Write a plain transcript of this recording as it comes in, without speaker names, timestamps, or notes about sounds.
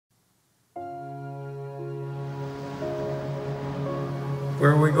Where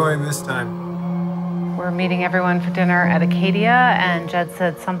are we going this time? We're meeting everyone for dinner at Acadia, and Jed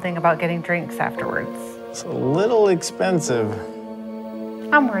said something about getting drinks afterwards. It's a little expensive.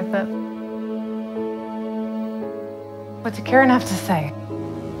 I'm worth it. What's you care enough to say?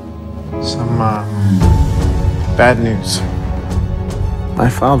 Some, bad news. My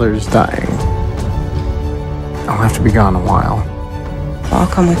father's dying. I'll have to be gone a while. I'll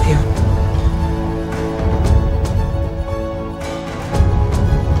come with you.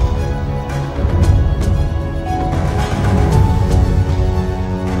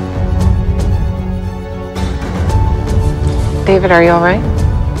 David, are you all right?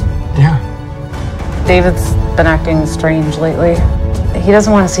 Yeah. David's been acting strange lately. He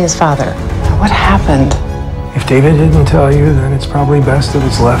doesn't want to see his father. What happened? If David didn't tell you, then it's probably best that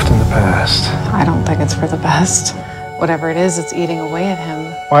it's left in the past. I don't think it's for the best. Whatever it is, it's eating away at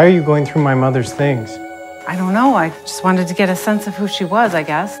him. Why are you going through my mother's things? I don't know. I just wanted to get a sense of who she was, I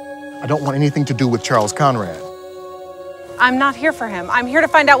guess. I don't want anything to do with Charles Conrad. I'm not here for him. I'm here to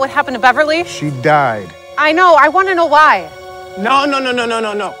find out what happened to Beverly. She died. I know. I want to know why.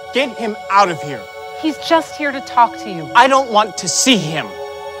 No. Get him out of here. He's just here to talk to you. I don't want to see him.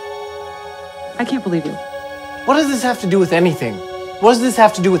 I can't believe you. What does this have to do with anything? What does this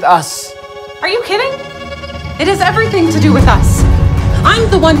have to do with us? Are you kidding? It has everything to do with us.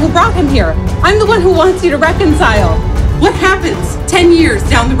 I'm the one who brought him here. I'm the one who wants you to reconcile. What happens 10 years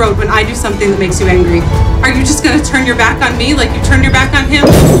down the road when I do something that makes you angry? Are you just gonna turn your back on me like you turned your back on him?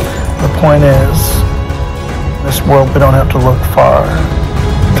 The point is, in this world we don't have to look far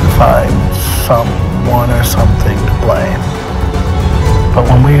to find someone or something to blame. But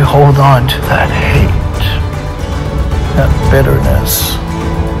when we hold on to that hate, that bitterness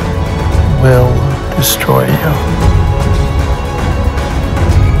will destroy you.